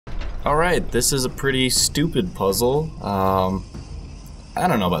Alright, this is a pretty stupid puzzle. I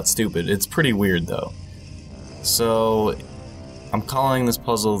don't know about stupid, it's pretty weird though. So, I'm calling this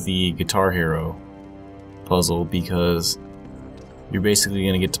puzzle the Guitar Hero puzzle because you're basically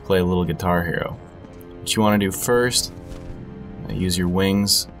going to get to play a little Guitar Hero. What you want to do first, use your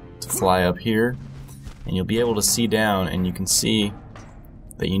wings to fly up here, and you'll be able to see down, and you can see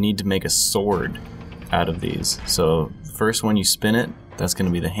that you need to make a sword out of these. So, the first one you spin it, that's going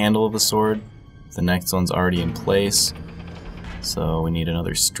to be the handle of the sword. The next one's already in place. So we need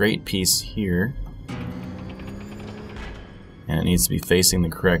another straight piece here. And it needs to be facing the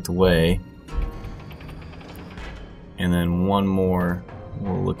correct way. And then one more,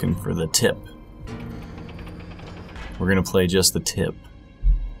 we're looking for the tip. We're going to play just the tip.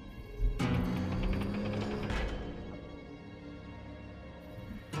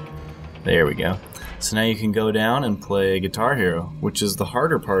 There we go. So now you can go down and play Guitar Hero, which is the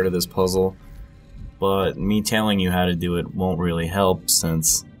harder part of this puzzle, but me telling you how to do it won't really help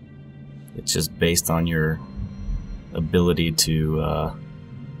since it's just based on your ability to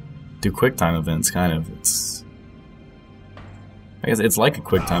do QuickTime events, kind of. I guess it's like a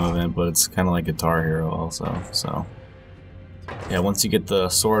QuickTime event, but it's kind of like Guitar Hero also, so. Yeah, once you get the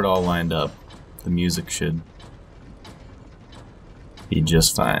sword all lined up, the music should be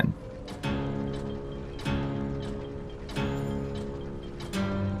just fine.